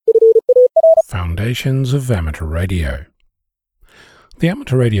Foundations of Amateur Radio. The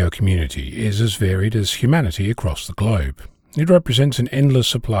amateur radio community is as varied as humanity across the globe. It represents an endless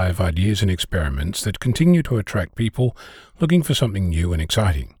supply of ideas and experiments that continue to attract people looking for something new and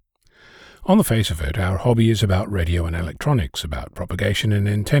exciting. On the face of it, our hobby is about radio and electronics, about propagation and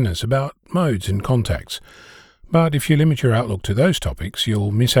antennas, about modes and contacts. But if you limit your outlook to those topics,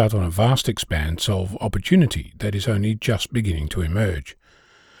 you'll miss out on a vast expanse of opportunity that is only just beginning to emerge.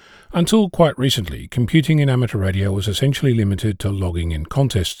 Until quite recently, computing in amateur radio was essentially limited to logging and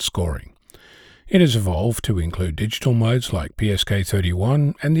contest scoring. It has evolved to include digital modes like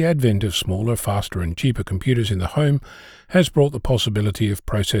PSK31, and the advent of smaller, faster and cheaper computers in the home has brought the possibility of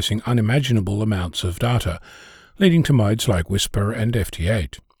processing unimaginable amounts of data, leading to modes like Whisper and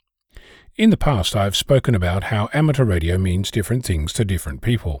FT8. In the past, I've spoken about how amateur radio means different things to different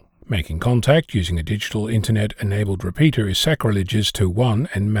people. Making contact using a digital internet-enabled repeater is sacrilegious to one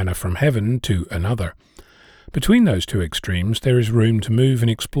and manna from heaven to another. Between those two extremes, there is room to move and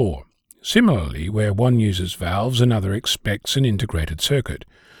explore. Similarly, where one uses valves, another expects an integrated circuit.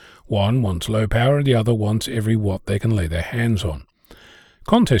 One wants low power, the other wants every watt they can lay their hands on.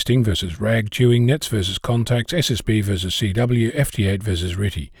 Contesting versus rag chewing, nets versus contacts, SSB versus CW, FT8 versus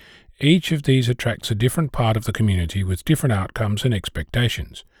RTTY. Each of these attracts a different part of the community with different outcomes and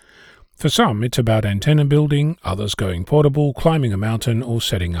expectations. For some, it's about antenna building, others going portable, climbing a mountain, or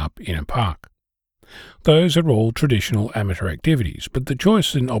setting up in a park. Those are all traditional amateur activities, but the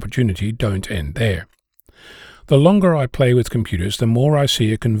choice and opportunity don't end there. The longer I play with computers, the more I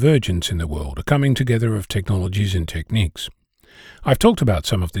see a convergence in the world, a coming together of technologies and techniques. I've talked about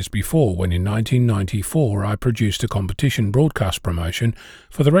some of this before when in 1994 I produced a competition broadcast promotion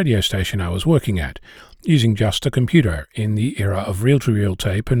for the radio station I was working at, using just a computer in the era of reel-to-reel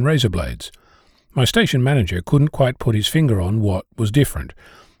tape and razor blades. My station manager couldn't quite put his finger on what was different,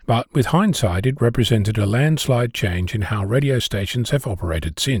 but with hindsight it represented a landslide change in how radio stations have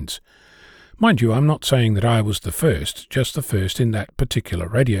operated since. Mind you, I'm not saying that I was the first, just the first in that particular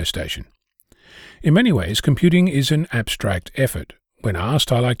radio station. In many ways, computing is an abstract effort. When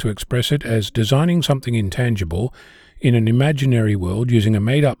asked, I like to express it as designing something intangible in an imaginary world using a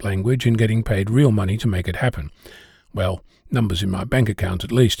made-up language and getting paid real money to make it happen. Well, numbers in my bank account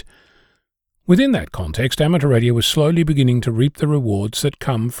at least. Within that context, amateur radio was slowly beginning to reap the rewards that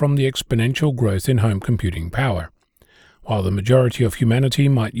come from the exponential growth in home computing power. While the majority of humanity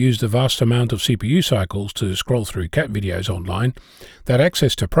might use the vast amount of CPU cycles to scroll through cat videos online, that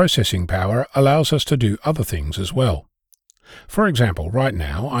access to processing power allows us to do other things as well. For example, right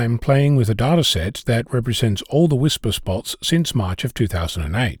now I'm playing with a dataset that represents all the Whisper spots since March of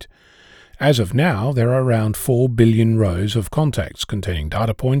 2008. As of now, there are around 4 billion rows of contacts containing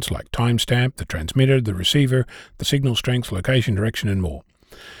data points like timestamp, the transmitter, the receiver, the signal strength, location, direction and more.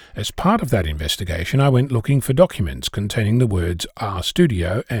 As part of that investigation, I went looking for documents containing the words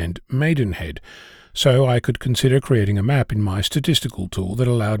RStudio and Maidenhead, so I could consider creating a map in my statistical tool that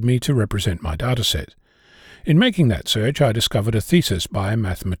allowed me to represent my dataset. In making that search, I discovered a thesis by a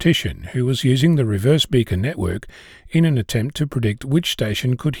mathematician who was using the reverse beacon network in an attempt to predict which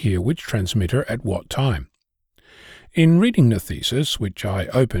station could hear which transmitter at what time. In reading the thesis, which I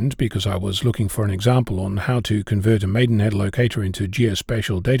opened because I was looking for an example on how to convert a Maidenhead locator into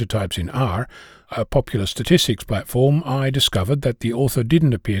geospatial data types in R, a popular statistics platform, I discovered that the author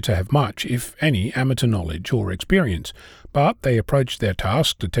didn't appear to have much, if any, amateur knowledge or experience, but they approached their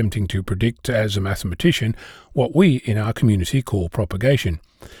task attempting to predict as a mathematician what we in our community call propagation,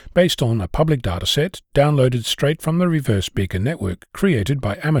 based on a public dataset downloaded straight from the reverse beacon network created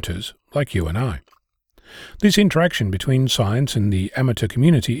by amateurs like you and I. This interaction between science and the amateur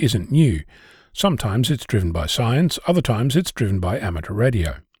community isn't new. Sometimes it's driven by science, other times it's driven by amateur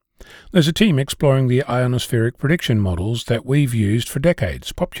radio. There's a team exploring the ionospheric prediction models that we've used for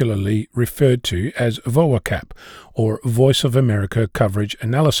decades, popularly referred to as VOACAP, or Voice of America Coverage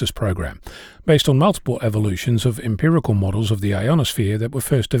Analysis Program, based on multiple evolutions of empirical models of the ionosphere that were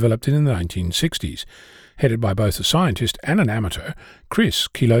first developed in the 1960s, headed by both a scientist and an amateur, Chris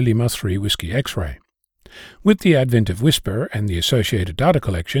Kilo Lima 3 Whiskey X-Ray. With the advent of Whisper and the associated data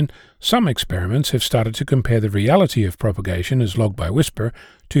collection, some experiments have started to compare the reality of propagation as logged by Whisper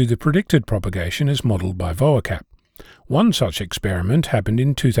to the predicted propagation as modelled by VOACAP. One such experiment happened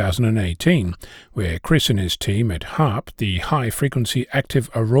in 2018, where Chris and his team at HAARP, the High Frequency Active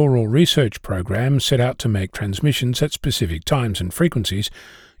Auroral Research Program, set out to make transmissions at specific times and frequencies,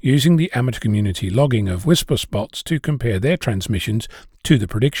 using the amateur community logging of Whisper spots to compare their transmissions to the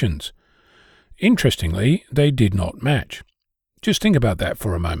predictions. Interestingly, they did not match. Just think about that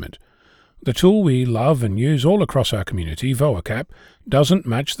for a moment. The tool we love and use all across our community, VoaCap, doesn't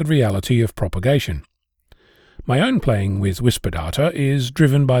match the reality of propagation. My own playing with Whisper data is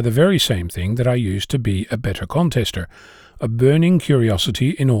driven by the very same thing that I use to be a better contester, a burning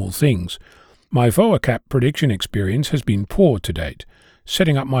curiosity in all things. My VoaCap prediction experience has been poor to date.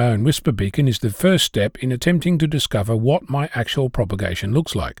 Setting up my own Whisper beacon is the first step in attempting to discover what my actual propagation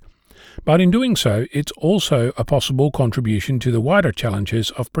looks like. But in doing so, it's also a possible contribution to the wider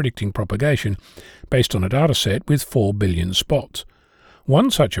challenges of predicting propagation, based on a dataset with 4 billion spots.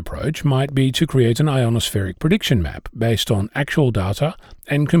 One such approach might be to create an ionospheric prediction map based on actual data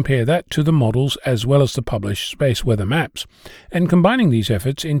and compare that to the models as well as the published space weather maps, and combining these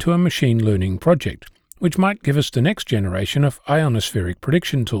efforts into a machine learning project, which might give us the next generation of ionospheric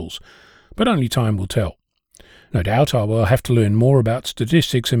prediction tools, but only time will tell. No doubt I will have to learn more about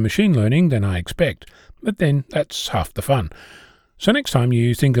statistics and machine learning than I expect, but then that's half the fun. So next time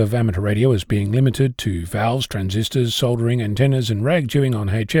you think of amateur radio as being limited to valves, transistors, soldering, antennas and rag-dewing on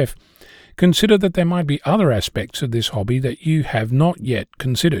HF, consider that there might be other aspects of this hobby that you have not yet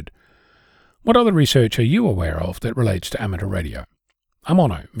considered. What other research are you aware of that relates to amateur radio? I'm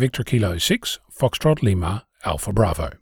Onno, Victor Kilo 6, Foxtrot Lima, Alpha Bravo.